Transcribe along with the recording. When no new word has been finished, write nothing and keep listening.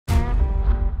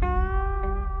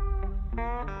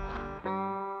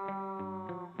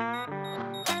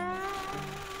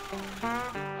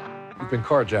been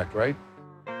carjacked, right?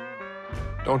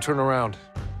 Don't turn around.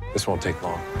 This won't take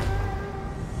long.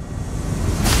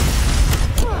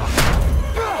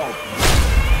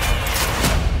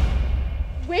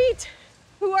 Wait!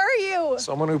 Who are you?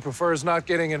 Someone who prefers not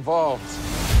getting involved.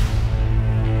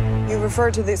 You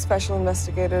refer to these special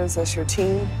investigators as your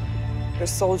team, your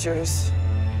soldiers,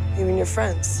 even your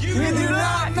friends. You do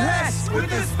not mess with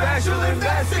the special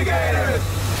investigators!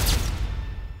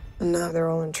 And now they're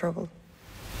all in trouble.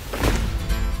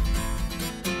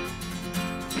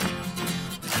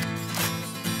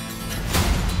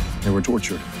 They were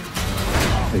tortured.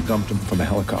 They dumped them from a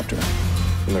helicopter.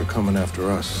 And they're coming after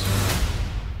us.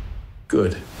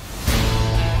 Good.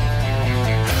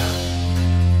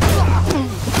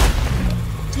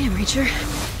 Damn, Reacher.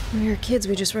 When we were kids,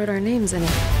 we just wrote our names in it.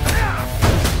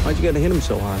 Why'd you gotta hit him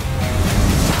so hard?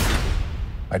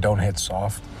 I don't hit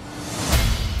soft.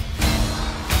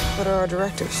 What are our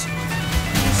directives?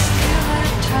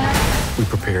 We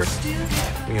prepare.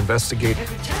 We investigate.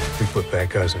 We put bad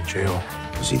guys in jail.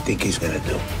 What does he think he's gonna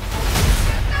do?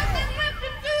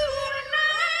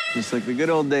 Just like the good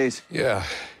old days. Yeah,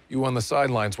 you on the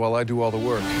sidelines while I do all the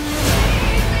work.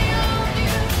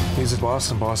 He's a boss,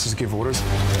 and bosses give orders.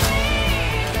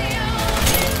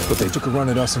 But they took a run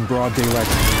at us in broad daylight.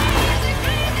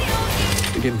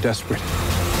 They're getting desperate.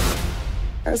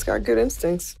 Guy's got good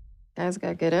instincts. Guy's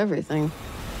got good everything.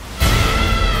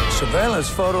 Surveillance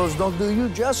photos don't do you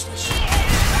justice.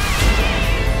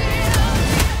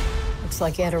 Looks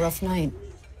like you had a rough night.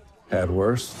 Had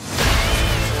worse.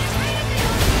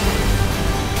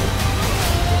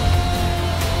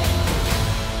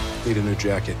 Need a new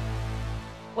jacket.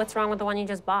 What's wrong with the one you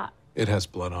just bought? It has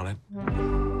blood on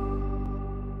it.